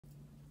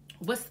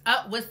What's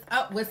up? What's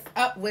up? What's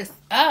up? What's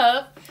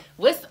up?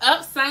 What's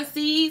up,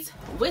 Sunseeds?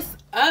 What's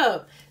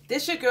up?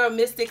 This your girl,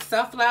 Mystic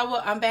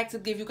Sunflower. I'm back to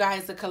give you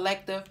guys a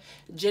collective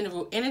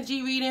general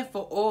energy reading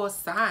for all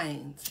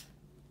signs.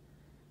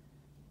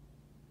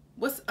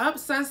 What's up,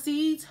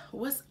 Sunseeds?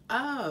 What's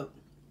up?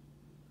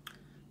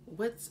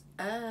 What's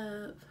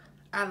up?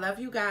 I love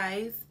you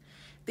guys.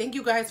 Thank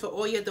you guys for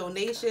all your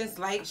donations,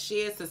 likes,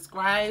 shares,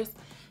 subscribes.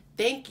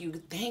 Thank you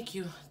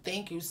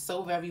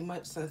so very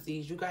much,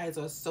 Sunseeds. You guys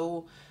are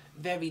so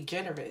very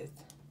generous.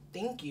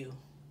 Thank you.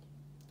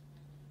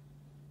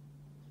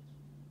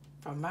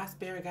 From my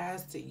spirit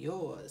guides to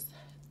yours.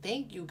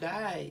 Thank you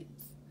guys.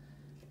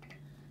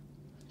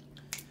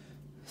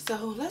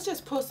 So let's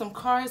just pull some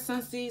cards,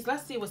 Sunseeds.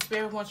 Let's see what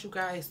spirit wants you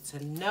guys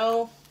to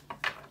know.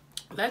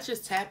 Let's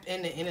just tap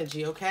in the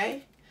energy,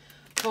 okay?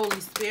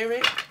 Holy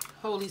Spirit,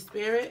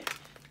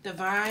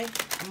 divine,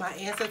 my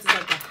ancestors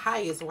of the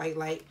highest white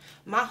light,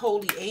 my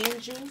holy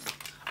angels,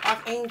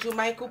 Archangel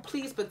Michael,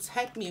 please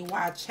protect me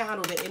while I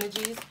channel the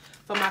energies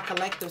for my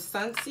collective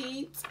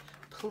Sunseeds.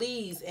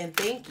 Please and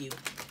thank you.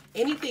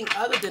 Anything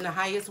other than the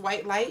highest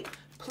white light,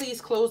 please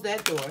close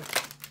that door.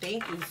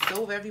 Thank you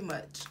so very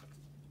much.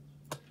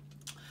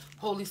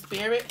 Holy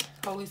Spirit,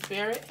 Holy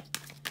Spirit,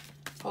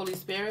 Holy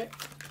Spirit,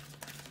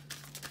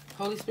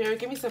 Holy Spirit,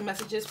 give me some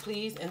messages,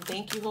 please, and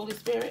thank you, Holy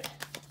Spirit.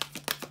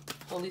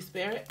 Holy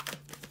Spirit.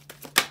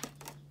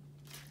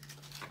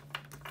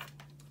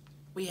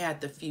 We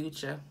had the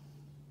future.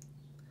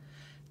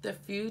 The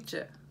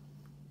future.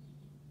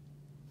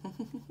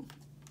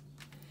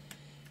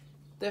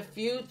 The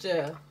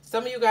future.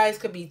 Some of you guys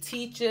could be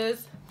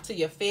teachers to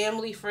your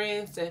family,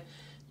 friends, to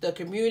the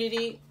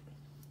community.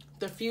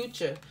 The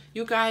future.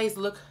 You guys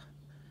look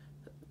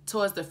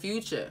towards the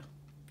future.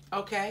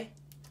 Okay?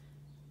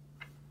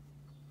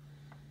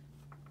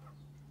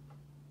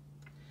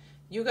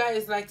 You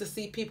guys like to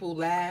see people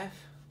laugh.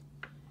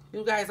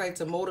 You guys like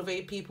to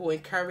motivate people,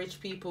 encourage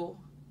people.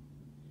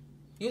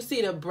 You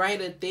see the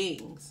brighter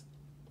things.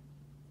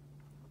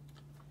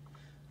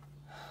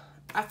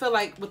 I feel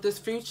like with this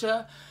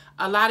future,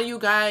 a lot of you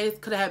guys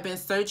could have been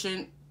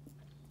searching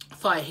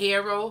for a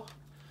hero,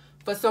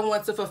 for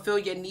someone to fulfill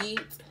your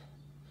needs.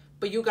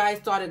 But you guys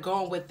started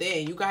going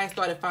within. You guys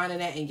started finding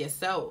that in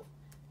yourself.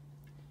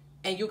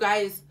 And you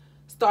guys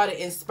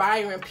started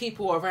inspiring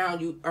people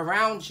around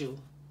you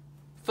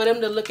for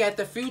them to look at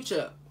the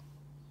future.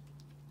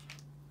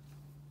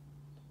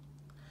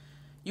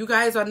 You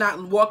guys are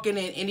not walking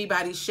in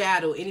anybody's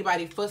shadow,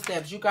 anybody's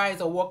footsteps. You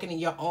guys are walking in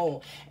your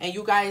own. And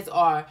you guys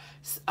are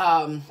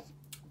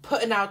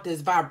putting out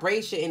this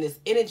vibration and this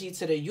energy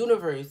to the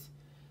universe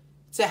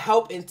to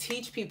help and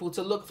teach people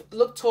to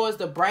look towards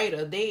the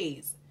brighter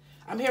days.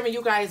 I'm hearing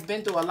you guys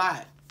been through a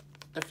lot.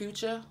 The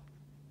future.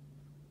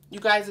 You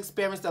guys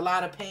experienced a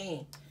lot of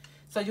pain.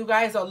 So you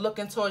guys are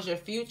looking towards your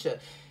future.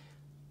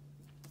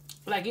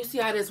 Like, you see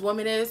how this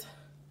woman is?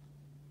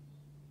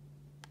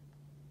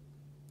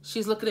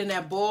 She's looking in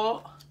that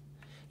ball.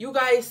 You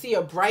guys see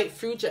a bright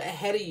future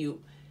ahead of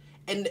you.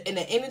 And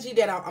the energy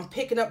that I'm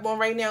picking up on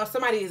right now,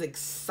 somebody is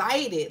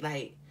excited.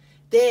 Like,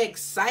 they're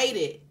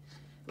excited.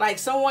 Like,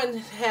 someone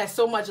has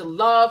so much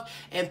love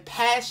and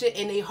passion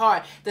in their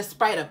heart,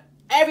 despite of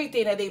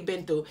everything that they've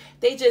been through.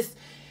 They just,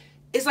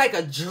 it's like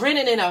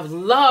adrenaline of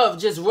love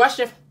just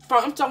rushing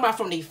from, I'm talking about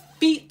from their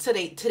feet to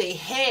their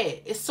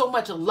head. It's so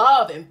much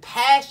love and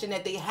passion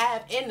that they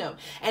have in them.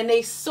 And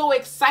they so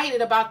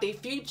excited about their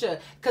future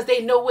because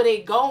they know where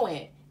they're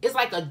going. It's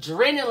like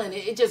adrenaline.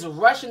 It just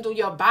rushing through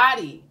your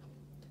body.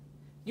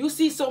 You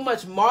see so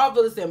much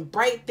marvelous and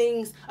bright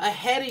things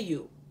ahead of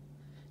you.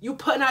 You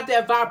putting out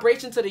that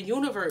vibration to the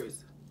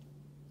universe.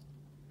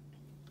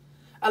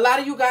 A lot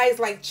of you guys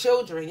like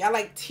children. Y'all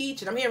like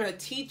teaching. I'm hearing a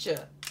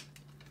teacher.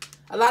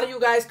 A lot of you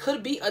guys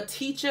could be a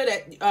teacher,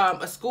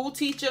 a school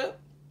teacher.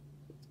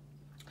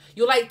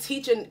 You like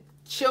teaching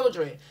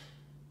children.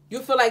 You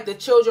feel like the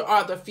children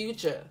are the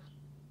future.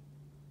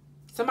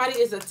 Somebody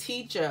is a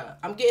teacher.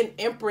 I'm getting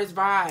Empress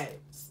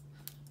vibes.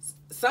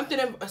 Something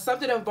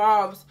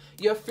involves,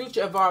 your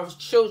future involves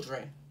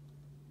children.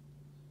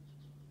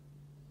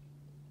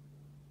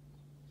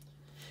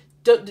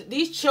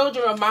 These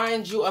children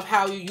remind you of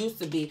how you used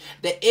to be.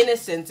 The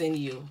innocence in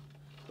you.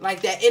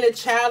 Like that inner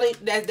child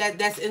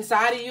that's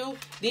inside of you.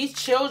 These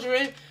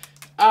children,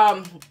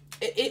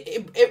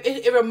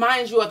 it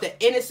reminds you of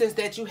the innocence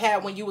that you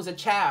had when you was a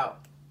child.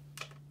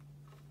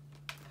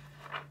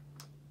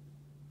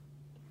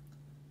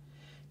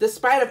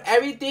 Despite of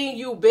everything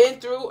you've been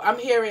through, I'm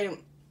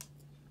hearing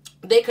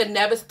they could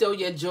never steal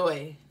your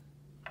joy.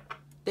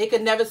 They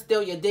could never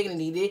steal your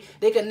dignity.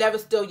 They could never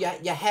steal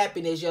your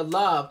happiness, your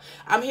love.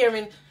 I'm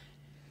hearing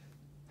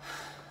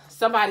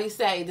somebody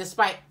say,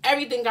 despite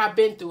everything I've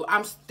been through,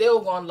 I'm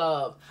still going to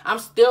love. I'm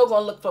still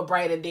going to look for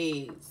brighter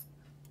days.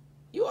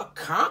 You a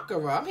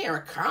conqueror. I'm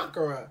hearing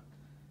conqueror.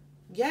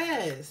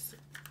 Yes.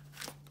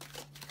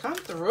 Come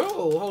through,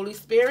 Holy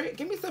Spirit.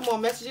 Give me some more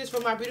messages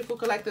from my beautiful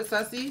collective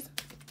Sunseeds.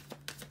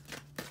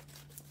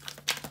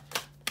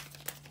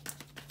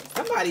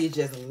 Somebody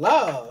just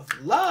love.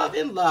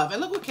 And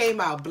look what came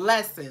out.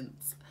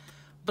 Blessings.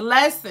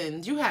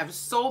 Blessings. You have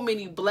so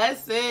many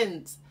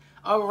blessings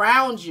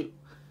around you.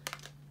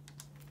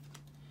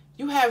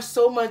 You have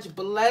so much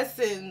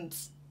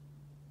blessings.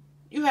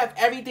 You have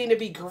everything to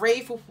be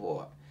grateful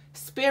for.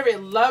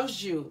 Spirit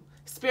loves you.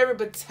 Spirit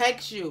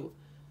protects you.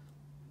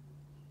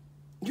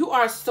 You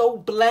are so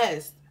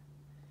blessed.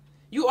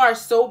 You are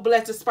so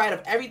blessed despite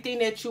of everything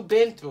that you've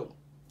been through.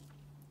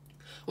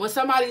 When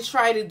somebody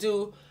tried to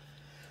do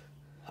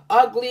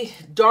ugly,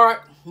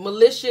 dark,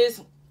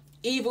 malicious,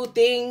 evil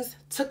things,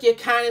 took your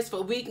kindness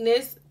for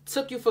weakness,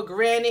 took you for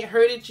granted,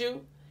 hurted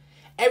you,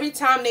 every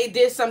time they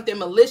did something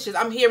malicious,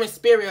 I'm hearing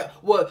Spirit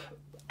will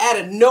out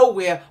of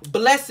nowhere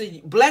bless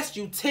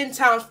you 10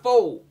 times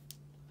fold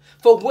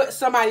for what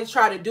somebody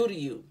tried to do to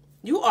you.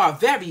 You are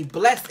very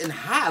blessed and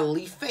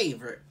highly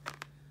favored.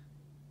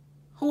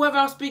 Whoever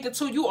I'm speaking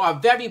to, you are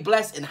very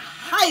blessed and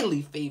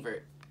highly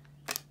favored.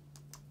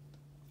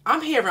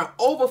 I'm hearing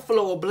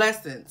overflow of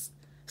blessings.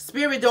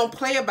 Spirit don't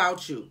play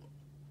about you.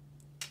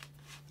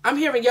 I'm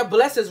hearing your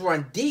blessings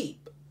run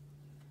deep.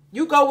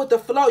 You go with the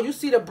flow. You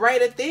see the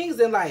brighter things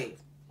in life.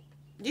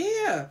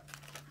 Yeah.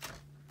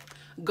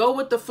 Go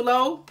with the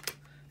flow.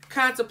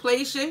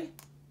 Contemplation.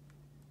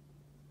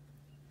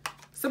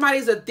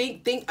 Somebody's a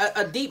deep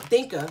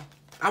thinker.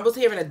 I was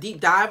hearing a deep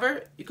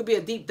diver. You could be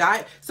a deep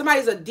diver.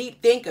 Somebody's a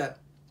deep thinker.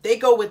 They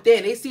go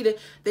within. They see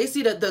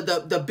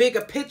the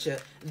bigger picture.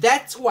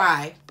 That's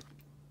why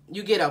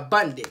you get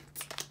abundance.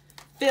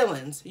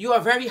 Feelings. You are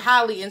very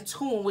highly in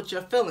tune with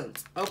your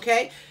feelings.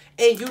 Okay?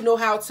 And you know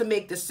how to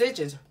make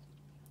decisions.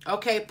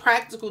 Okay?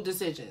 Practical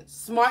decisions.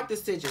 Smart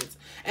decisions.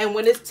 And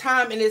when it's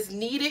time and it's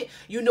needed,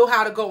 you know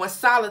how to go in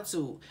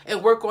solitude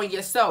and work on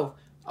yourself.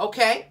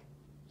 Okay?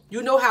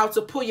 You know how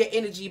to pull your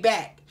energy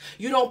back.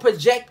 You don't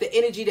project the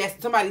energy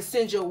that somebody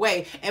sends your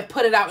way and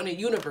put it out in the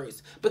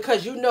universe.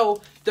 Because you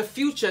know the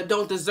future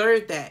don't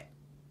deserve that.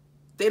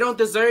 They don't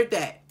deserve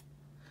that.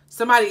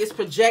 Somebody was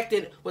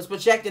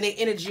projecting their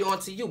energy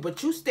onto you.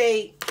 But you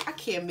stayed, I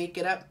can't make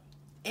it up,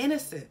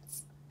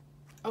 innocence.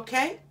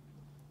 Okay?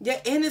 Your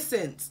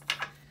innocence.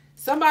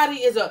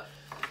 Somebody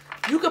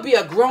you could be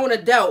a grown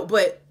adult,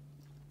 but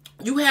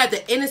you have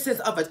the innocence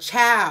of a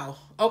child.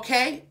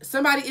 Okay?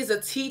 Somebody is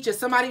a teacher.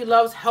 Somebody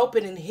loves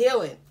helping and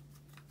healing.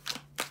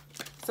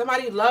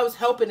 Somebody loves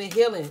helping and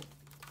healing.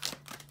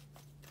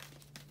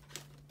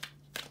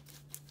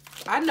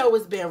 I know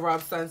it's been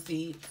rough,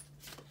 Sunseed.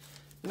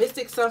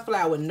 Mystic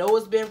Sunflower know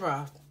it's been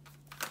rough.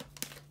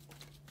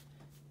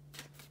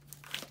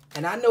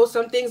 And I know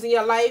some things in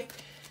your life,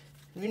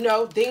 you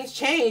know, things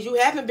change. You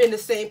haven't been the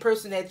same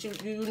person that you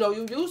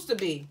used to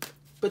be.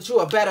 But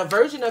you're a better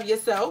version of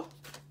yourself.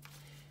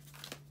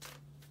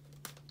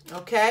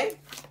 Okay?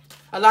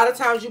 A lot of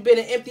times you've been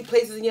in empty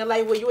places in your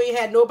life where you ain't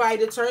had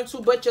nobody to turn to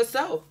but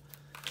yourself.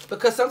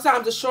 Because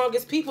sometimes the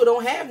strongest people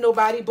don't have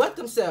nobody but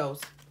themselves.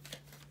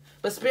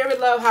 But Spirit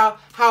love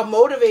how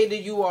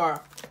motivated you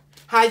are.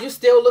 How you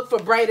still look for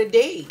brighter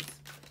days.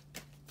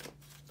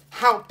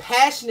 How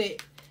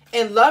passionate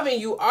and loving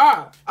you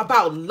are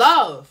about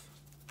love.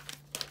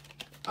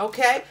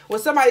 Okay? When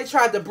somebody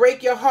tried to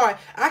break your heart,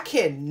 I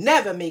can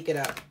never make it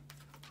up.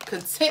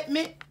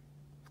 Contentment.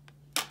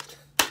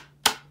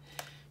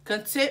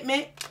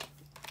 Contentment.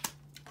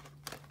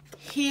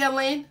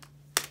 Healing.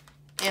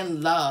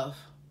 And love.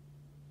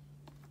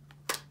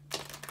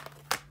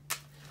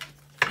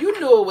 You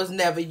knew it was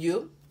never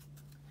you.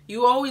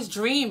 You always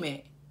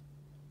dreaming.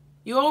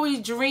 You always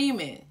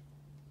dreaming.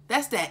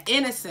 That's that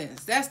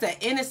innocence. That's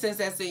that innocence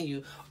that's in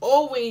you.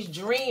 Always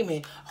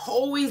dreaming.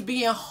 Always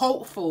being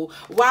hopeful.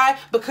 Why?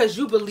 Because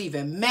you believe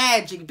in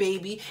magic,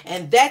 baby.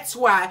 And that's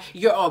why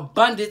your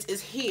abundance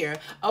is here.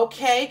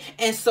 Okay?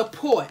 And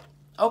support.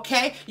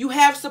 Okay? You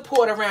have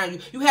support around you.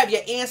 You have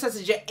your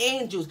ancestors, your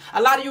angels.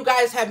 A lot of you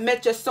guys have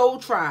met your soul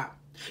tribe.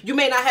 You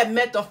may not have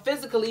met them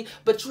physically,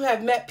 but you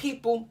have met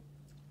people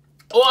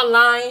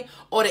online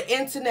or the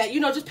internet,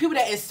 you know, just people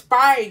that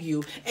inspire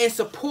you and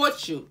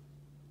support you.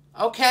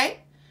 Okay?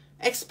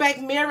 Expect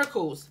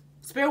miracles.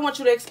 Spirit wants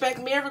you to expect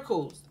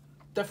miracles.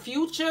 The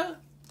future,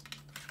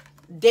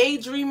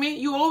 daydreaming,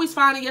 you always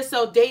finding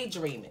yourself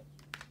daydreaming.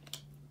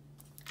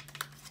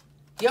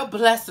 Your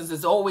blessings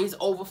is always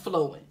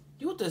overflowing.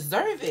 You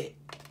deserve it.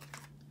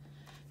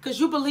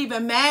 Because you believe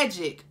in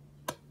magic.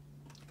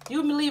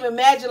 You believe in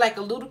magic like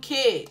a little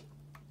kid.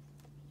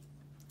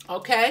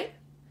 Okay?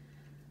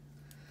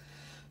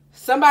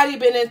 Somebody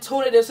been in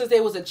tune to this since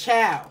they was a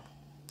child.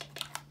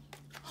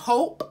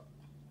 Hope.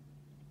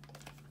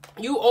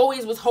 You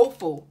always was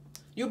hopeful.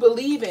 You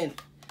believe in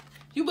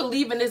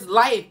this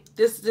life,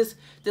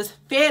 this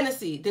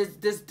fantasy,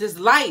 this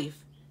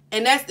life.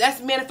 And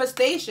that's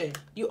manifestation.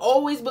 You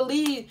always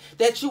believe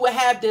that you would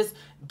have this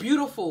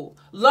beautiful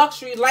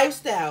luxury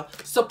lifestyle.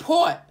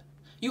 Support.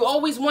 You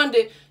always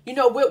wondered, you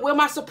know, where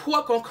my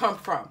support gonna come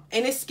from?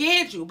 And it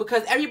scared you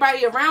because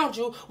everybody around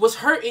you was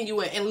hurting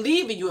you and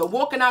leaving you and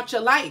walking out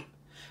your life.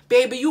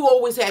 Baby, you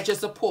always had your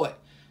support.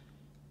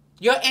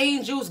 Your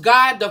angels,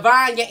 God,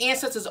 divine, your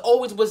ancestors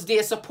always was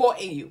there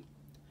supporting you.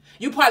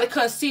 You probably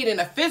couldn't see it in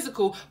the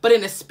physical, but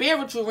in the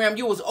spiritual realm,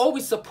 you was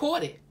always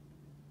supported.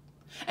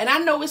 And I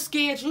know it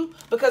scared you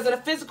because in the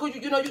physical,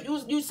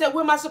 you said,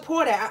 where my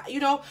support at?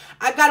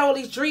 I got all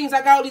these dreams,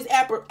 I got all these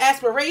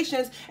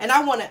aspirations, and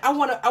I want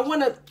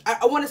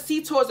to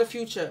see towards the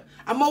future.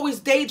 I'm always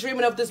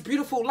daydreaming of this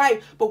beautiful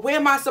life, but where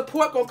my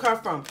support gonna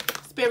come from?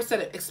 Spirit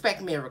said,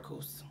 expect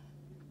miracles.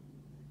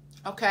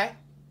 Okay.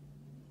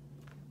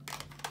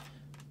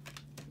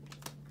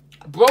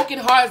 Broken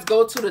hearts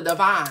go to the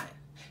divine.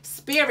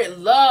 Spirit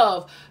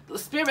love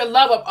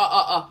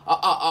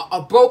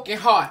a broken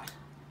heart.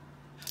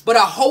 But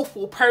a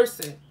hopeful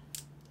person.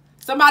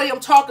 Somebody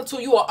I'm talking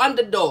to, you an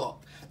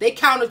underdog. They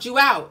counted you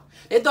out.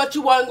 They thought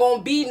you wasn't going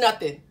to be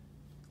nothing.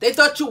 They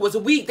thought you was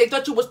weak. They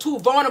thought you was too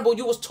vulnerable.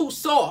 You was too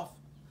soft.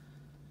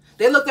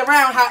 They looked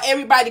around how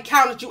everybody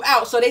counted you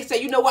out. So they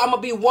said, you know what? I'm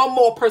going to be one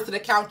more person to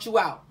count you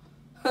out.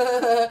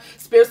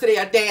 Spirit said they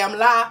a damn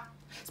lie.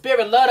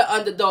 Spirit love the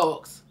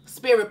underdogs.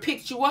 Spirit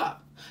picked you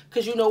up.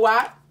 Because you know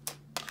why?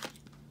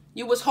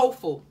 You was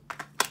hopeful.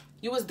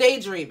 You was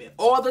daydreaming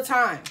all the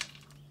time.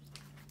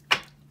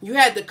 You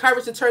had the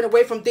courage to turn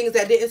away from things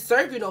that didn't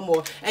serve you no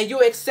more. And you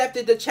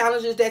accepted the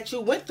challenges that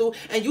you went through.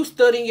 And you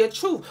stood in your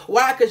truth.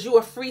 Why? Because you're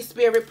a free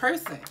spirit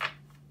person.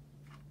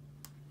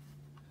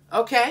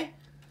 Okay?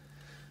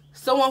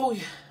 Someone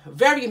who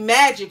very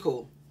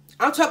magical.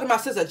 I'm talking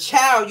about since a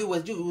child you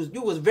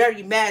was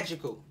very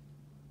magical.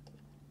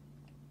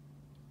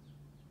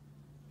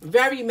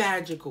 Very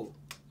magical.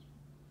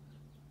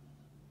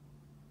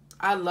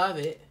 I love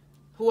it.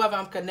 Whoever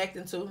I'm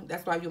connecting to,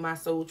 that's why you're my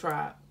soul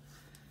tribe.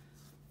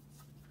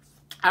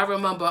 I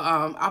remember,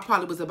 I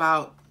probably was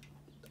about,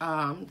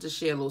 to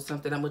share a little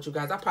something with you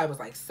guys. I probably was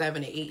like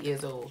 7 or 8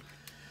 years old.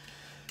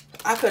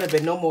 I could have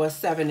been no more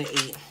 7 or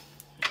 8.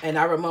 And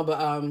I remember,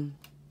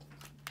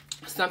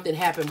 something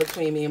happened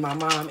between me and my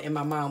mom. And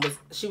my mom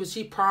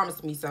she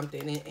promised me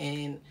something.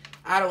 And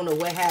I don't know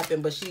what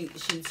happened, but she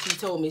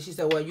told me, she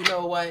said, well, you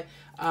know what?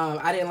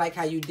 I didn't like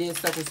how you did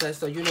such and such.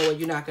 So you know what?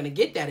 You're not going to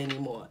get that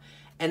anymore.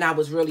 And I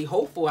was really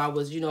hopeful. I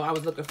was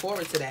looking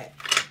forward to that.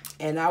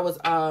 And I was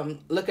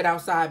looking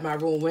outside my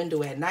room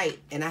window at night,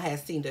 and I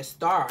had seen the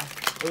star.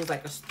 It was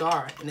like a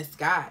star in the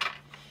sky.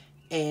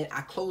 And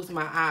I closed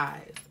my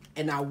eyes,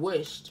 and I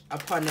wished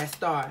upon that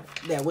star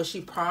that what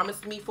she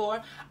promised me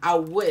for, I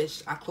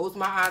closed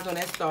my eyes on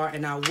that star,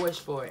 and I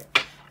wished for it.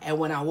 And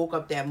when I woke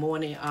up that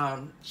morning,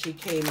 she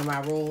came in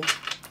my room,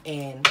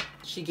 and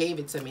she gave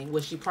it to me,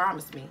 what she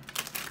promised me.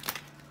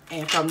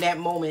 And from that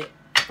moment,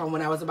 from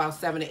when I was about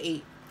 7 or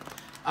 8,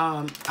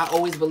 I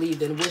always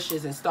believed in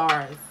wishes and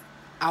stars.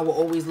 I will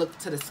always look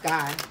to the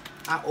sky.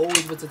 I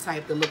always was the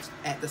type to look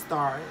at the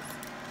stars.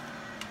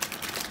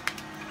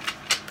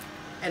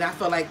 And I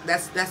feel like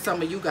that's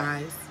some of you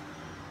guys.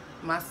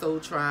 My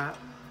soul tribe.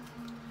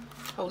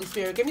 Holy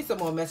Spirit, give me some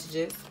more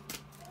messages.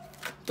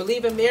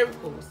 Believe in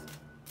miracles.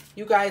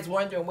 You guys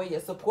wondering where your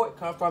support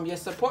come from. Your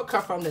support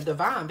come from the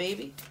divine,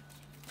 baby.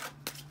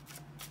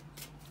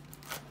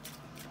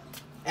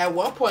 At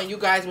one point, you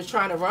guys was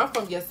trying to run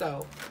from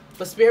yourself.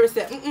 But Spirit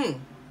said,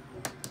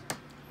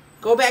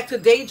 Go back to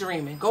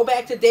daydreaming. Go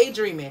back to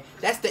daydreaming.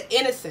 That's the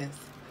innocence.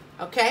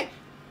 Okay?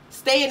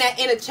 Stay in that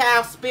inner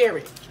child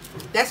spirit.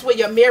 That's where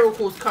your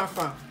miracles come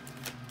from.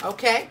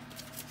 Okay?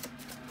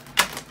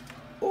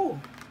 Ooh,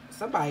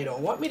 somebody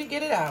don't want me to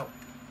get it out.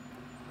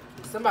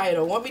 Somebody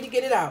don't want me to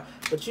get it out.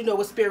 But you know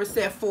what Spirit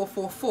said?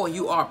 444.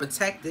 You are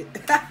protected.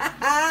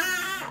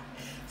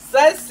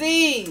 Sun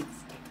seeds.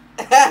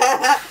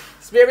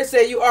 Spirit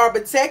said you are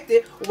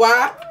protected.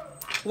 Why?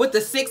 With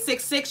the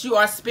 666, you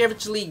are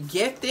spiritually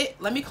gifted.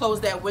 Let me close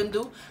that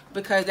window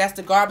because that's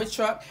the garbage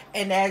truck.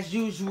 And as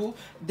usual,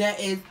 that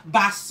is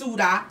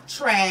basura,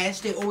 trash.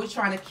 They're always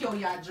trying to kill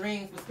your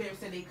dreams, but Spirit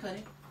said they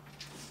couldn't.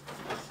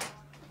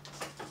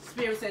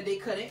 Spirit said they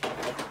couldn't.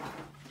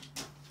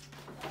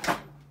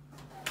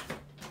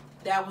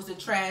 That was the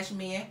trash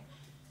man.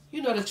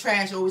 You know the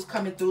trash always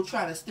coming through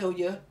trying to steal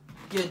your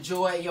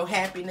joy, your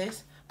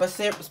happiness. But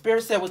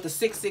Spirit said with the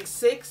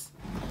 666,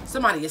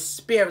 somebody is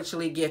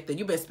spiritually gifted.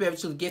 You've been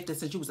spiritually gifted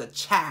since you was a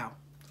child.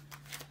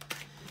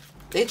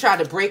 They try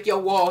to break your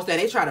walls down.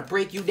 They try to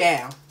break you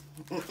down.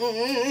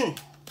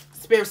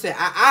 Spirit said,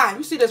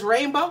 you see this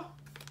rainbow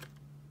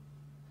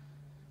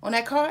on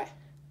that card?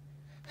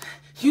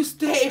 You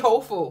stay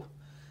hopeful.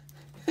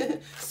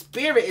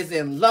 Spirit is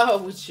in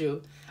love with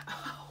you.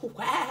 Oh,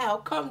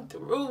 wow, come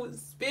through,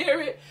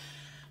 Spirit.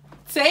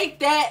 Take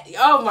that.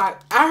 Oh my,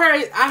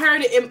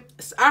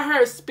 I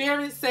heard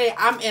Spirit say,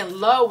 I'm in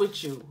love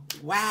with you.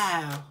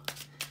 Wow.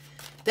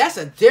 That's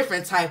a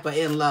different type of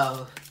in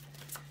love.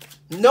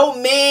 No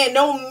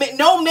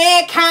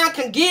mankind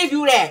can give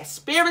you that.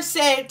 Spirit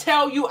said,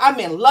 tell you I'm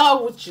in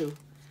love with you.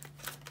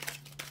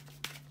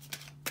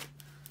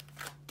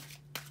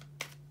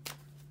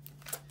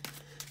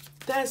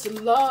 That's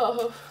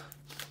love.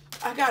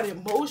 I got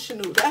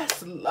emotional.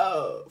 That's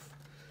love.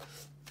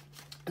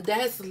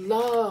 That's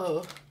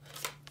love.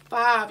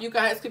 5. You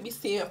guys could be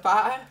seeing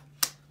 5.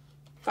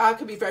 5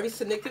 could be very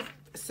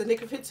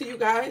significant to you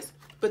guys.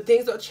 But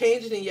things are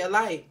changing in your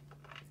life.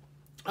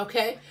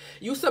 Okay?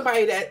 You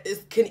somebody that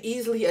can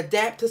easily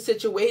adapt to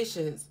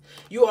situations.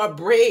 You are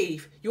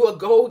brave. You are a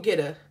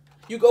go-getter.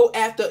 You go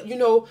after,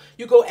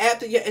 you go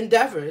after your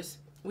endeavors.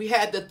 We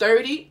had the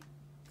 30.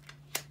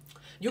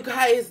 You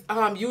guys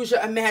use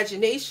your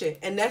imagination,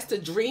 and that's the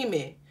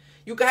dreaming.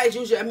 You guys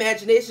use your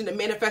imagination to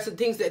manifest the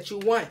things that you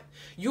want.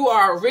 You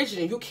are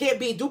original. You can't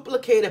be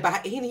duplicated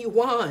by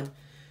anyone.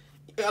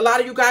 A lot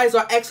of you guys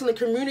are excellent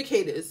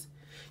communicators.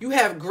 You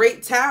have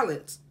great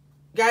talents.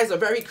 You guys are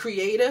very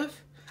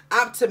creative,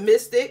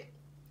 optimistic.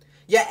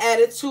 Your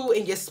attitude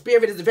and your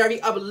spirit is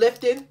very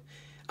uplifting.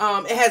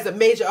 It has a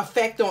major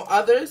effect on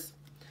others.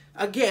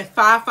 Again,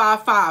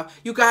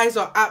 555. You guys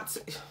are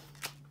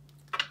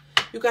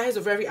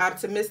very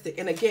optimistic.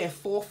 And again,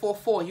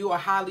 444. You are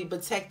highly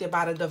protected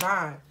by the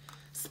divine.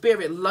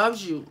 Spirit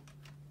loves you.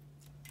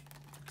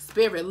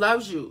 Spirit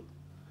loves you.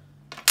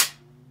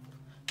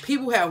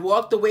 People have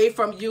walked away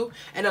from you.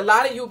 And a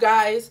lot of you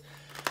guys,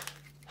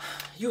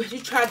 you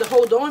tried to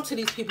hold on to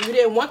these people. You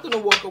didn't want them to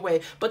walk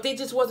away. But they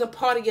just wasn't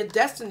part of your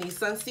destiny,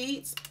 sun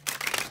seeds.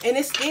 And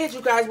it scared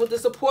you guys with the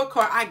support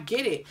card. I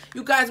get it.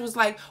 You guys was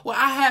like, well,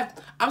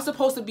 I'm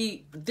supposed to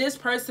be this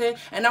person,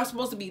 and I'm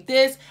supposed to be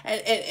this,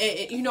 and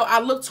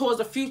I look towards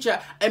the future,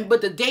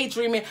 but the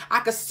daydreaming, I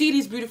could see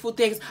these beautiful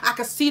things. I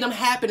could see them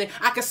happening.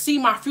 I could see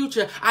my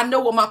future. I know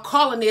what my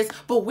calling is,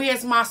 but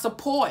where's my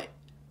support?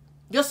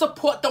 Your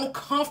support don't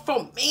come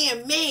from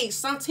man-made,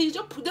 son.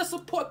 Your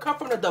support come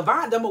from the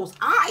divine, the Most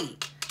High.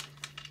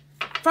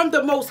 From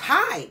the Most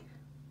High.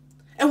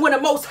 And when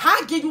the Most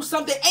High give you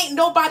something, ain't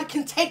nobody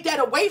can take that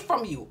away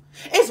from you.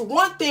 It's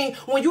one thing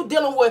when you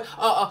dealing with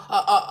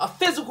a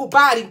physical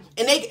body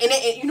and they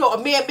a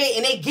man-made,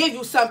 and they give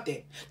you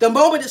something. The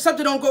moment that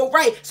something don't go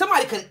right,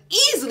 somebody could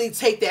easily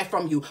take that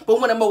from you.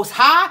 But when the Most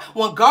High,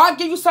 when God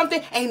give you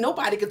something, ain't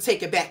nobody can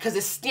take it back because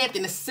it's stamped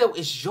and it's sealed.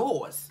 It's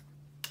yours.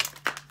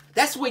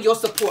 That's where your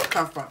support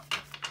come from.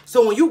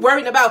 So when you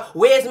worrying about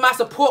where's my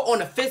support on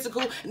the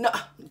physical, no,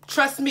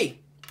 trust me.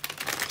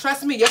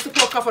 Trust me, your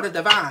support come from the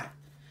divine.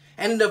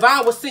 And the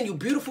divine will send you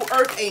beautiful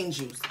earth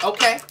angels,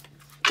 okay?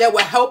 That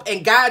will help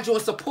and guide you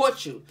and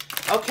support you,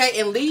 okay?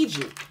 And lead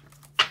you,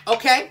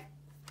 okay?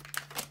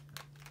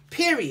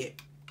 Period.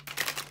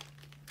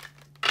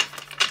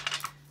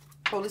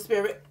 Holy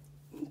Spirit,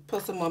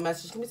 put some more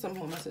messages. Give me some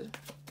more messages.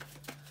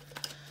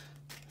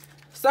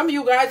 Some of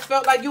you guys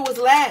felt like you was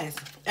last.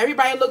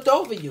 Everybody looked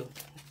over you.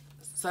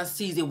 Sun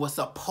sees it was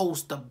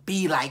supposed to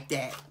be like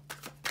that.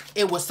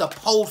 It was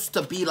supposed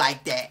to be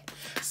like that.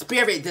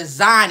 Spirit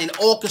designed and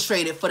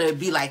orchestrated for it to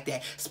be like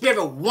that.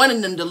 Spirit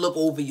wanted them to look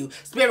over you.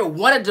 Spirit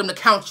wanted them to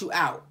count you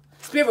out.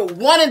 Spirit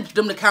wanted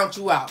them to count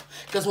you out.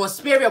 Because when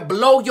Spirit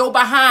blow your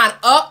behind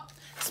up,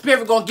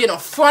 Spirit gonna get a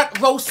front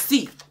row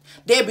seat.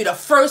 They'll be the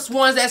first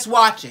ones that's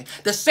watching.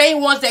 The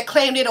same ones that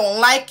claim they don't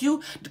like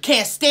you,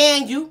 can't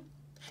stand you,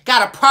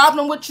 got a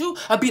problem with you,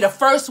 will be the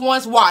first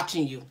ones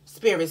watching you.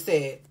 Spirit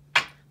said.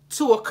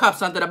 2 of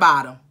Cups under the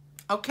bottom.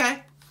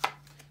 Okay?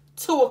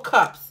 2 of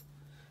Cups.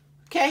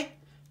 Okay?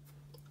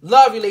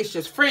 Love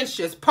relationships,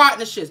 friendships,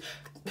 partnerships.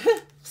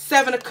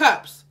 7 of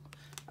Cups.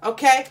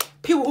 Okay?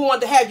 People who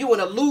want to have you in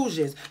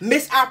illusions,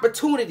 missed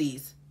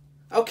opportunities.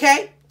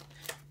 Okay?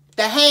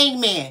 The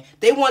Hangman.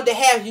 They want to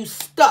have you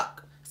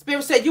stuck.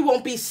 Spirit said you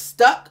won't be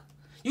stuck.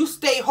 You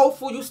stay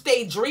hopeful. You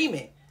stay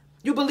dreaming.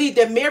 You believe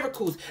in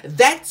miracles.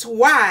 That's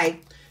why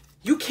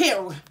you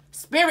can't.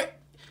 Spirit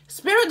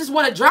just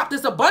want to drop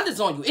this abundance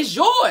on you. It's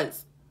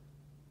yours.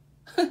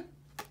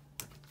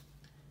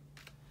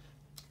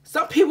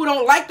 Some people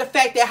don't like the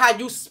fact that how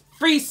you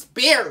free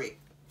spirit.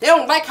 They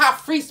don't like how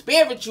free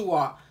spirit you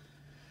are.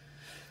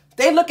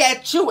 They look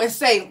at you and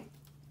say,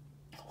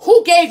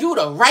 who gave you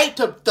the right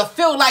to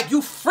feel like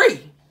you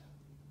free?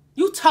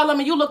 You tell them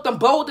and you look them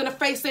bold in the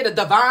face, say the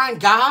divine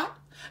God.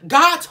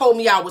 God told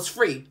me I was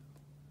free.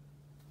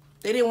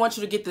 They didn't want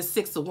you to get the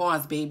 6 of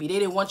Wands, baby. They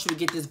didn't want you to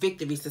get this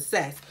victory,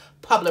 success,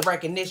 public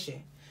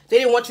recognition. They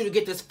didn't want you to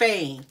get this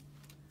fame,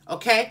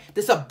 okay?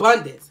 This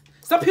abundance.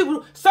 Some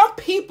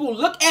people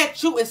look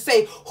at you and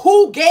say,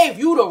 who gave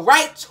you the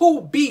right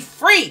to be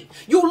free?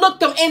 You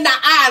look them in the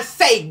eye and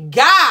say,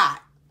 God.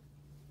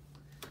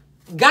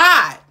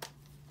 God.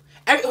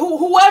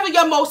 Whoever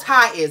your Most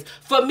High is.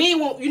 For me,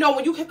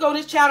 when you can go to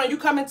this channel and you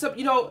come into,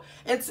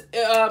 in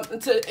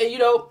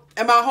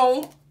my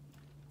home,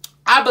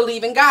 I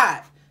believe in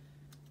God.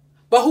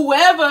 But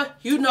whoever,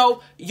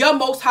 your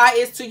Most High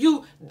is to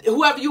you,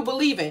 whoever you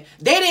believe in,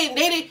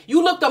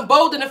 you look them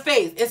bold in the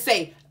face and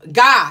say,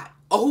 God,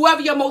 or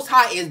whoever your Most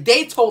High is,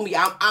 they told me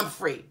I'm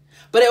free.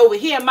 But over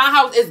here in my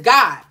house, it's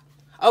God.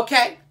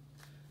 Okay?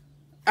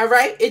 All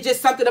right? It's just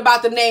something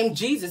about the name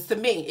Jesus to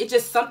me. It's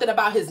just something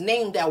about his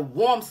name that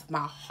warms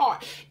my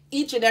heart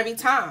each and every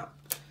time.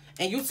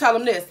 And you tell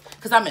them this,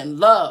 because I'm in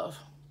love.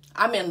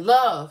 I'm in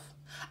love.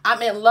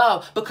 I'm in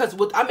love because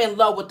I'm in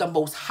love with the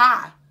Most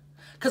High.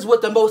 Because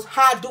what the Most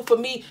High do for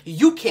me,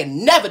 you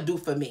can never do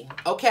for me.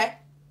 Okay?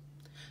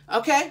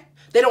 Okay?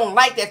 They don't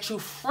like that you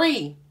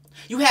free.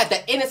 You have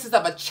the innocence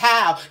of a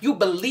child. You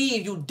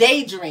believe. You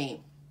daydream.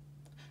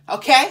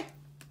 Okay?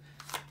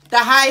 The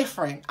higher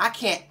friend. I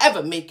can't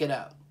ever make it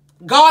up.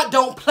 God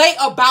don't play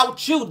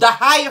about you. The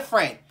higher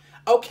friend.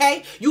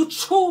 Okay? You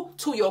true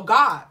to your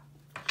God.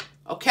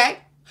 Okay?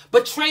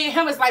 Betraying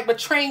him is like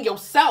betraying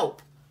yourself.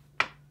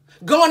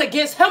 Going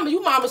against him,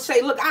 you mama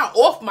say, look, I'm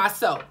off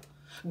myself.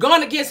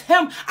 Going against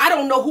him, I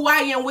don't know who I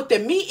am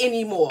within me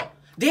anymore.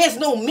 There's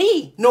no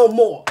me no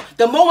more.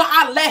 The moment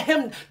I let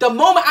him, the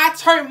moment I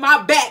turn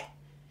my back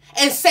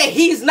and say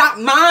he's not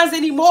mine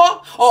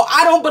anymore, or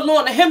I don't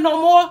belong to him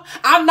no more,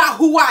 I'm not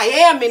who I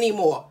am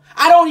anymore.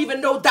 I don't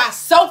even know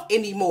thyself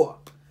anymore.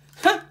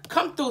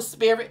 Come through,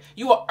 spirit.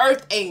 You are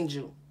earth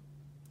angel.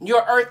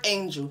 You're earth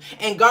angel.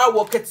 And God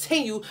will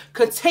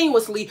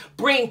continuously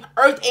bring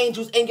earth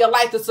angels in your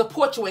life to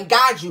support you and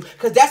guide you,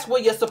 because that's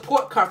where your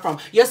support comes from.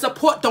 Your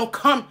support don't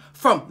come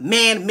from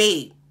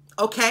man-made.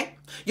 Okay?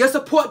 Your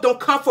support don't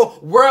come from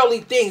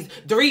worldly things,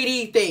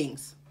 3D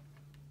things.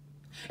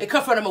 It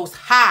comes from the Most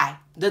High,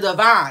 the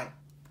divine.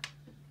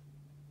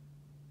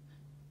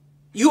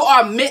 You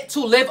are meant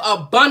to live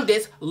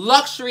abundance,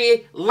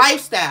 luxury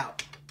lifestyle.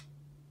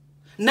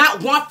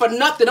 Not want for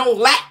nothing, don't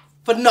lack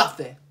for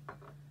nothing.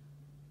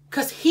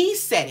 Because he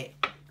said it.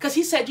 Because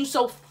he said you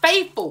so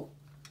faithful.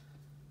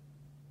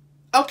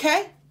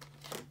 Okay?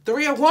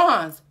 3 of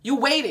Wands. You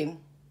waiting.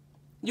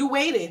 You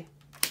waiting.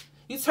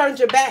 You turned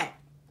your back.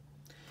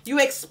 You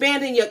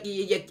expanding your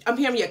I'm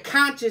hearing your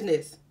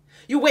consciousness.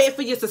 You waiting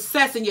for your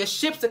success and your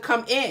ships to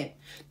come in.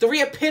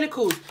 3 of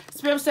Pentacles.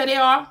 Spirit said they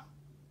are.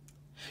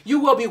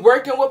 You will be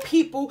working with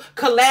people,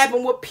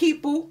 collabing with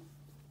people,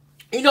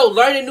 you know,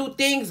 learning new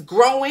things,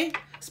 growing.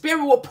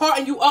 Spirit will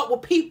partner you up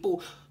with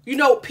people, you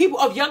know, people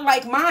of your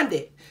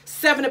like-minded.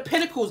 7 of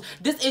Pentacles.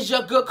 This is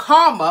your good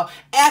karma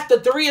after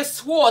 3 of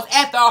Swords,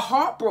 after a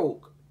heart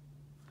broke.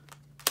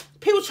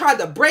 People tried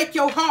to break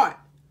your heart.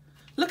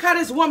 Look how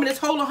this woman is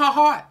holding her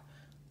heart.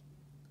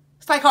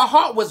 It's like her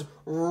heart was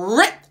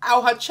ripped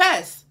out her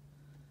chest.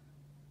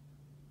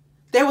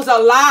 There was a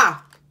lie.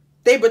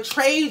 They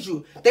betrayed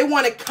you. They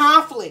wanted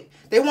conflict.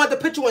 They wanted to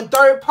put you in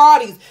third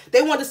parties.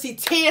 They wanted to see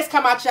tears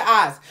come out your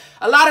eyes.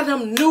 A lot of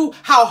them knew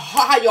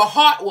how your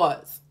heart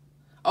was.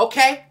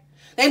 Okay?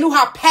 They knew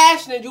how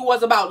passionate you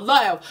was about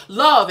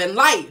love and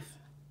life.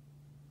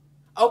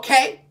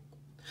 Okay?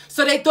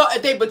 So they thought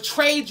if they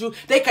betrayed you,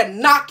 they could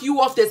knock you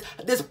off this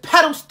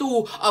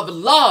pedestal of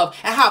love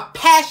and how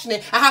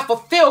passionate and how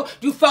fulfilled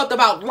you felt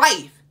about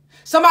life.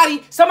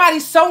 Somebody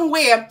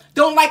somewhere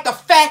don't like the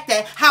fact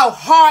that how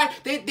hard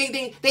their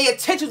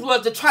intentions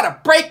was to try to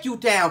break you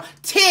down,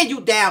 tear you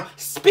down,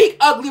 speak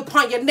ugly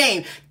upon your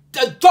name,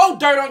 throw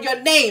dirt on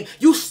your name.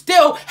 You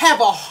still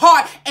have a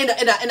heart and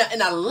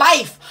a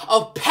life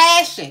of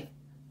passion.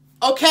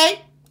 Okay?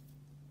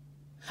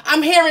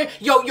 I'm hearing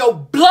your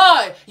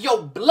blood,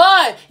 your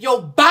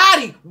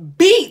body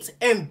beats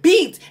and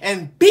beats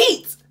and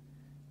beats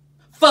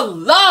for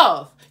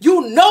love.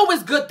 You know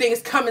it's good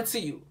things coming to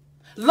you.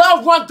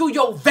 Love run through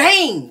your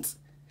veins.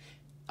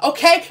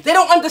 Okay? They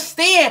don't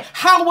understand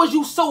how was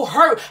you so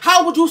hurt?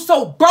 How was you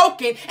so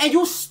broken? And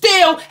you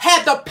still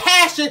had the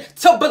passion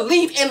to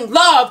believe in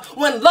love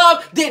when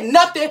love did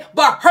nothing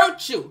but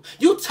hurt you.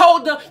 You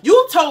told them,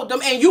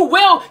 and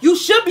you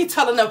should be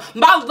telling them,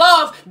 my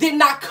love did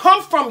not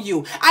come from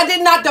you. I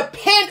did not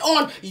depend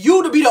on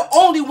you to be the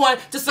only one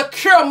to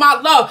secure my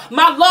love.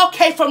 My love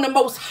came from the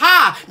Most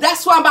High.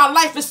 That's why my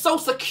life is so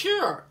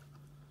secure.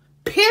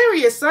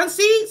 Period,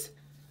 sunseeds.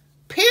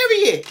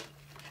 Period.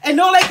 And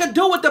all they could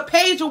do with the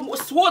Page of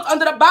Swords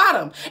under the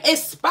bottom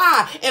is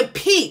spy and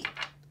peek.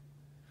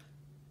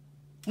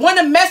 Want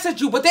to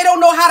message you, but they don't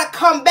know how to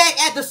come back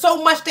after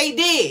so much they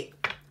did.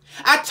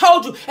 I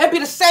told you, it'd be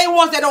the same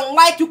ones that don't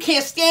like you,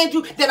 can't stand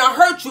you, then I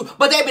hurt you,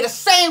 but they'd be the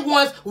same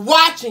ones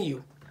watching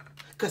you.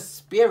 Because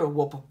Spirit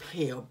will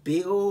prepare a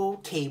big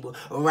old table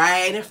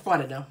right in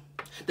front of them.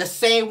 The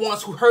same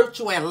ones who hurt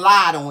you and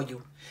lied on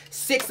you.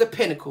 6 of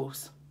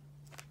Pentacles.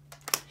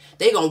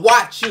 They gonna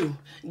watch you.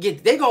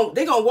 They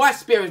gonna watch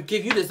Spirit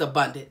give you this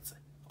abundance.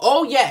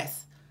 Oh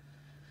yes.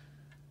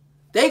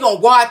 They gonna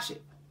watch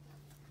it.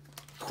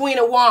 Queen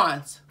of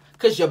Wands.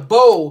 Because you're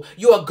bold.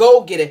 You're a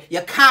go-getter.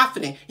 You're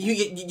confident.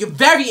 You're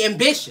very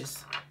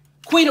ambitious.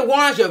 Queen of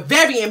Wands, you're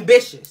very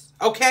ambitious.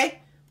 Okay?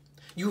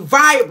 You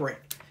vibrant.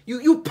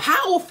 You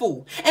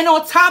powerful. And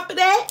on top of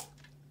that,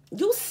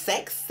 you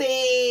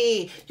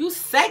sexy. You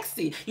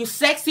sexy. You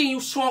sexy and you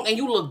strong and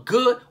you look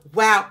good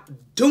while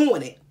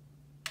doing it.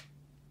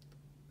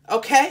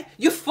 Okay?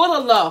 You're full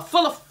of love,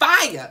 full of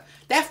fire.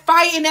 That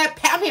fire in that,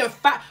 I'm hearing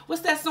fire.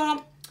 What's that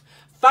song?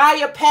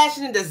 Fire,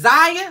 passion, and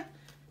desire.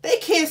 They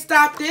can't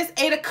stop this.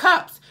 8 of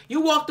Cups. You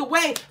walked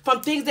away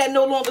from things that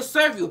no longer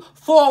serve you.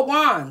 4 of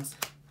Wands.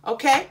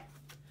 Okay?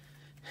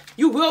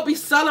 You will be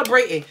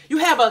celebrating. You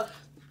have a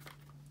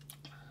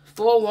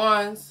 4 of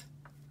Wands.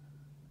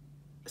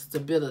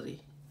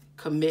 Stability,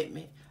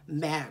 commitment,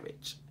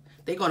 marriage.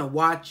 They're going to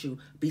watch you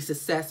be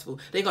successful.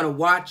 They're going to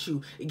watch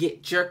you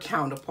get your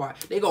counterpart.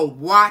 They're going to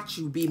watch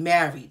you be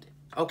married.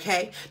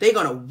 Okay? They're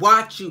going to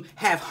watch you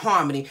have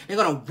harmony. They're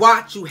going to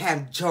watch you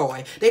have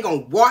joy. They're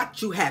going to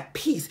watch you have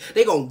peace.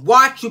 They're going to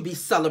watch you be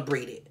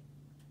celebrated.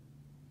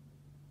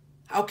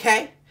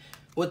 Okay?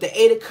 With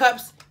the 8 of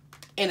Cups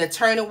and a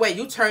turn away.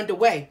 You turned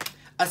away.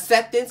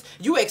 acceptance.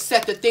 You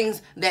accepted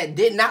things that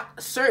did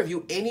not serve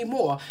you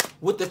anymore.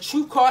 With the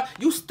truth card,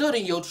 you stood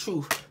in your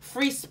truth.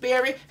 Free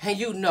spirit, and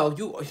you know,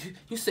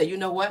 you say, you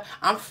know what?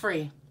 I'm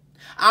free.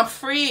 I'm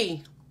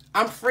free.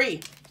 I'm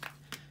free.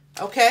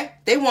 Okay?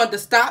 They wanted to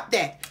stop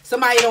that.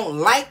 Somebody don't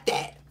like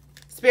that.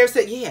 Spirit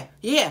said, yeah,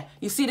 yeah.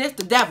 You see this?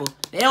 The devil.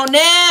 They don't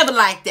never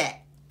like that.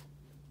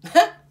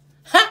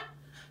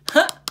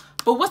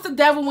 But what's the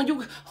devil when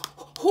you...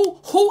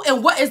 Who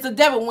and what is the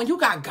devil when you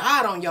got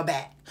God on your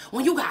back?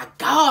 When you got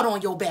God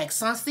on your back,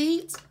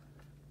 sunseeds?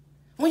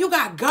 When you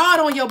got God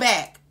on your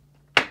back.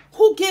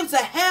 Who gives a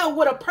hell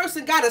what a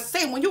person got to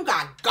say when you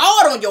got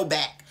God on your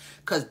back?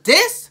 Because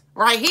this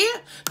right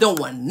here don't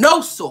want no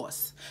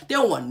source. They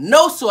don't want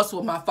no source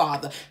with my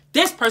father.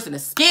 This person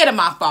is scared of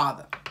my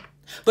father.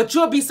 But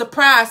you'll be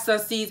surprised,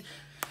 sunseeds,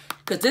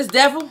 because this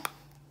devil,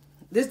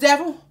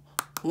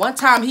 one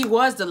time he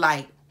was the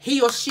light. He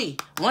or she,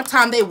 one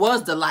time they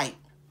was the light.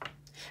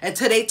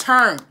 Until they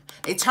turned.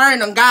 They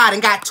turned on God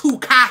and got too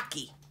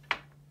cocky.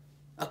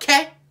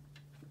 Okay?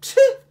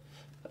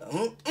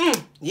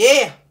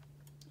 Yeah.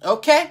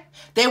 Okay?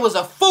 They was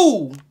a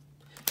fool.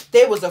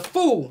 They was a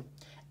fool.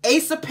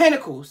 Ace of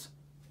Pentacles.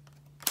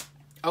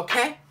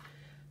 Okay?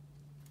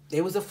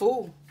 They was a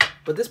fool.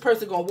 But this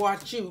person gonna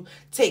watch you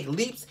take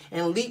leaps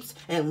and leaps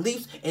and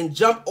leaps and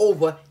jump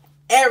over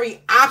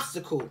every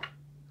obstacle.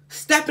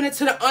 Stepping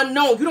into the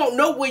unknown. You don't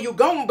know where you're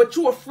going, but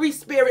you're a free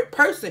spirit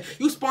person.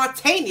 You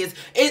spontaneous.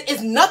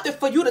 It's nothing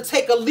for you to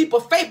take a leap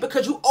of faith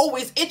because you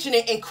always itching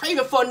it and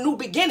craving for a new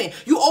beginning.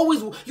 You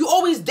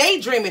always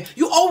daydreaming.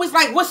 You always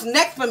like, what's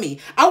next for me?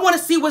 I want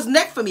to see what's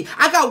next for me.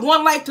 I got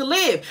one life to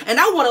live, and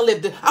I want to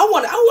live. I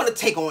want to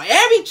take on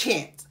every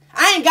chance.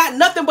 I ain't got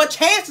nothing but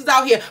chances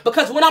out here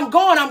because when I'm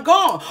gone, I'm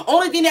gone.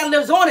 Only thing that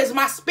lives on is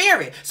my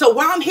spirit. So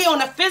while I'm here on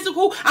the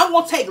physical, I'm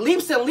going to take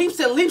leaps and leaps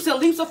and leaps and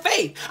leaps of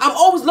faith. I'm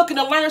always looking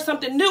to learn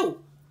something new.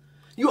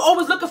 You're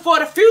always looking for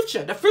the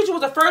future. The future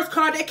was the first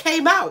card that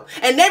came out.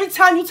 And every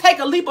time you take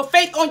a leap of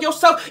faith on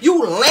yourself,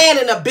 you land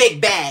in a big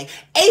bag.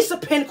 Ace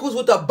of Pentacles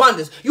with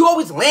abundance. You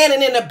always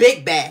landing in a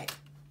big bag.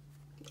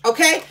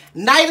 Okay?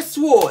 Knight of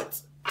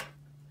Swords.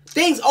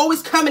 Things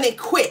always coming in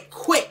quick,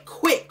 quick,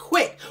 quick,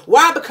 quick.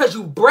 Why? Because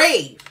you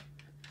brave.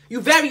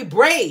 You very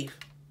brave.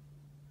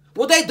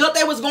 What they thought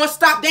they was going to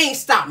stop, they ain't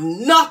stopped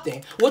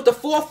nothing. With the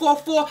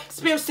 444,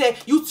 Spirit said,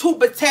 you too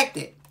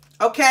protected.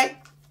 Okay?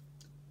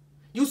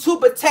 You too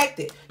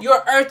protected. You're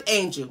an earth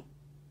angel.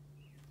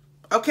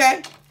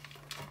 Okay?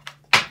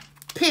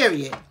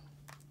 Period.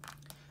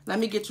 Let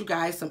me get you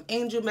guys some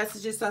angel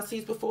messages,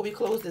 sunseeds, before we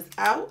close this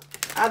out.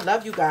 I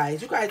love you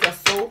guys. You guys are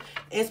so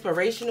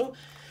inspirational.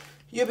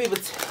 You'll be able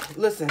to,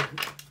 listen,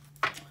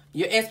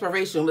 you're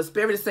inspirational. The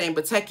Spirit is saying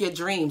protect your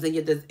dreams and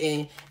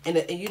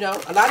you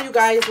know, a lot of you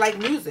guys like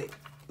music.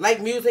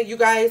 Like music. You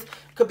guys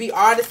could be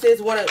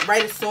artists, want to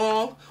write a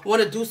song,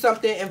 want to do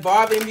something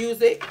involving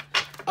music.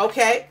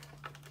 Okay?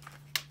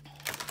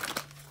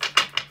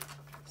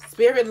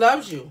 Spirit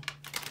loves you.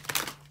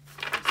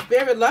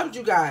 Spirit loves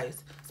you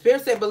guys.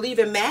 Spirit said believe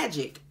in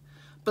magic.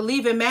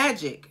 Believe in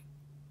magic.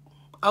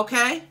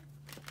 Okay?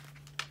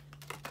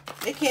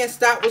 They can't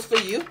stop what's for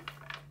you.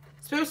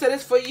 Spirit said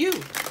it's for you.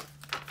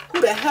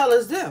 Who the hell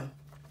is them?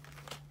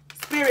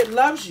 Spirit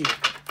loves you.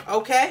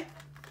 Okay?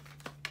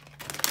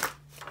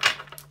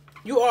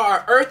 You are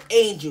an earth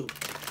angel.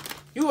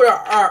 You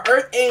are an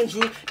earth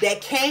angel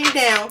that came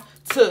down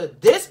to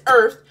this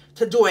earth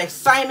to do an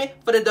assignment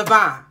for the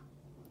divine.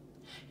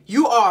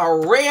 You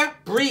are a rare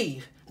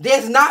breed.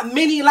 There's not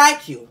many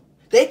like you.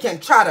 They can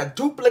try to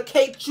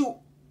duplicate you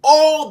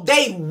all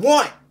they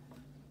want.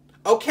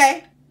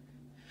 Okay?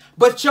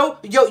 But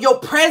your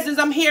presence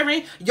I'm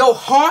hearing, your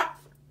heart,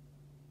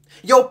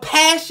 your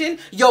passion,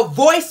 your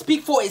voice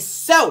speak for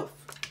itself.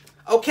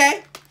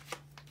 Okay?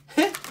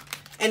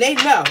 And they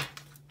know.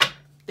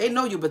 They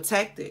know you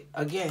protected.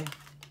 Again,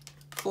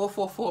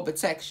 444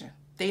 protection.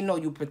 They know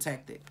you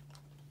protected.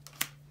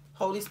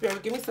 Holy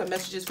Spirit, give me some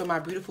messages for my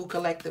beautiful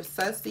collective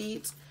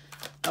sunseeds.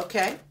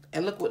 Okay?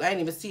 And look what, I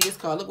didn't even see this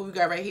card. Look what we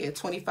got right here,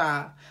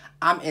 25.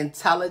 I'm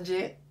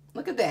intelligent.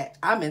 Look at that.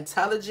 I'm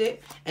intelligent.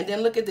 And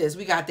then look at this.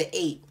 We got the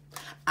 8.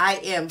 I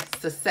am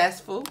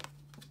successful.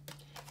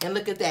 And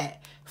look at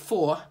that.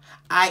 4.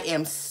 I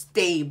am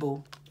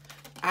stable.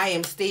 I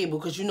am stable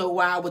because you know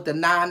why? With the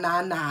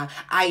 999,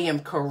 I am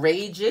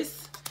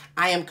courageous.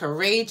 I am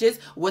courageous.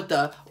 With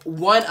the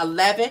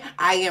 111,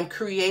 I am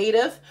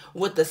creative.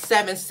 With the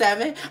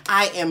 77,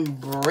 I am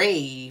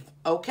brave.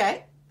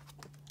 Okay?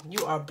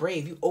 You are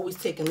brave. You always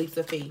taking leaps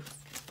of faith.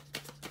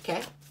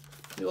 Okay?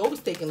 You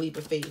always taking leap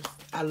of faith.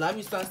 I love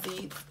you,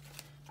 sunseeds.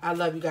 I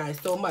love you guys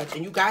so much.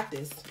 And you got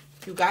this.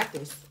 You got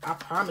this. I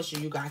promise you,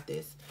 you got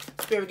this.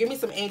 Spirit, give me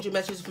some angel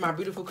messages for my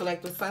beautiful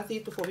collective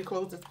sunseeds before we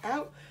close this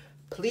out.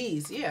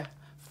 Please, yeah.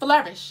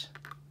 Flourish.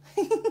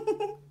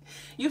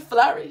 You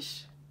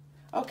flourish.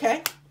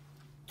 Okay?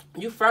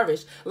 You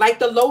flourish. Like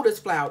the lotus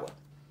flower.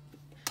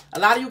 A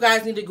lot of you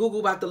guys need to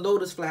Google about the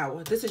lotus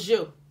flower. This is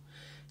you.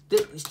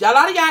 A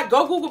lot of y'all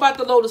go Google about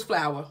the lotus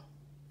flower.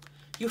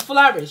 You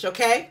flourish,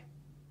 okay?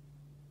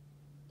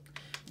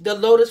 The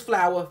lotus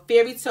flower,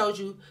 fairy tells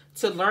you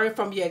to learn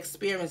from your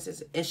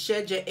experiences and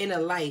shed your inner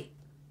light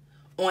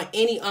on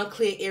any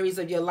unclear areas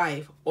of your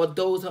life or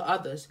those of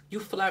others. You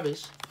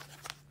flourish.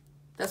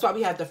 That's why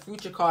we have the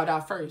future card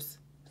out first.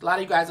 A lot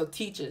of you guys are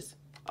teachers,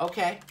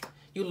 okay?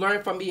 You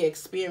learn from your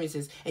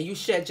experiences and you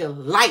shed your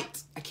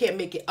light. I can't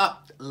make it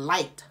up.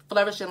 Light.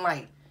 Flourishing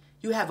light.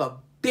 You have a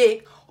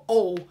big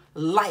old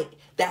light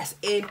that's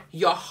in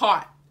your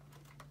heart.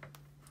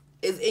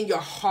 It's in your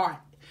heart.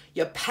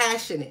 You're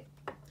passionate,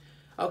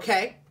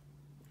 okay?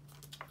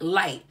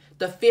 Light.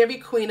 The fairy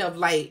queen of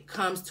light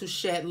comes to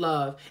shed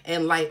love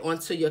and light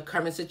onto your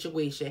current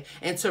situation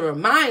and to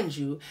remind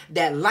you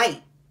that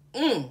light,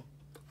 ooh,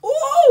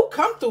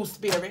 come through,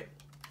 spirit.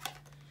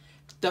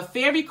 The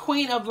fairy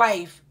queen of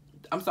life,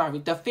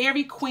 the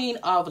fairy queen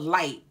of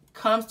light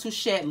comes to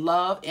shed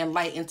love and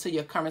light into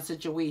your current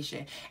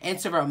situation and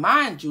to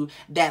remind you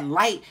that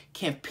light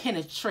can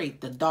penetrate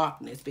the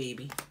darkness,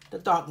 baby. The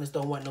darkness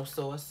don't want no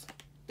source.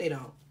 They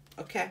don't,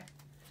 okay?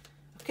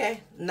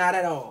 Okay? Not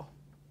at all.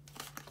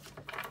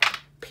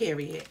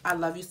 Period. I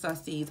love you, Sun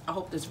Seeds. I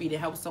hope this reading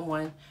helps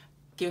someone,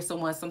 give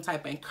someone some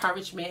type of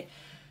encouragement.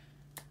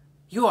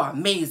 You are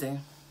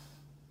amazing.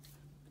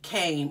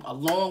 Came a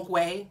long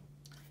way.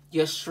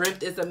 Your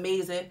strength is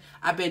amazing.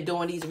 I've been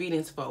doing these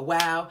readings for a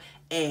while,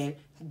 and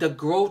the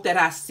growth that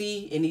I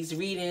see in these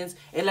readings,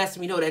 it lets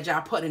me know that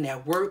y'all putting in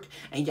that work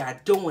and y'all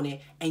doing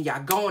it and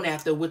y'all going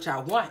after what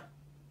y'all want.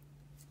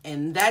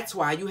 And that's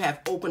why you have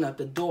opened up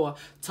the door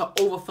to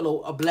overflow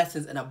of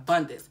blessings and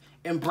abundance.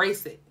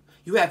 Embrace it.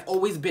 You have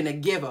always been a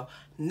giver.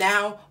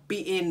 Now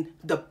be in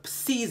the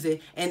season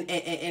and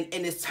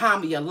it's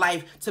time of your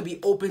life to be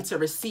open to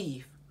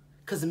receive.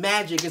 Because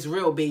magic is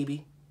real,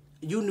 baby.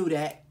 You knew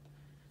that.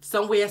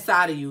 Somewhere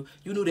inside of you,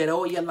 you knew that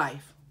all your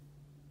life.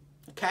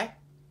 Okay?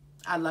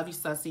 I love you,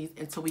 Sun Seeds.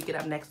 Until we get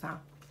up next time.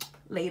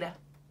 Later.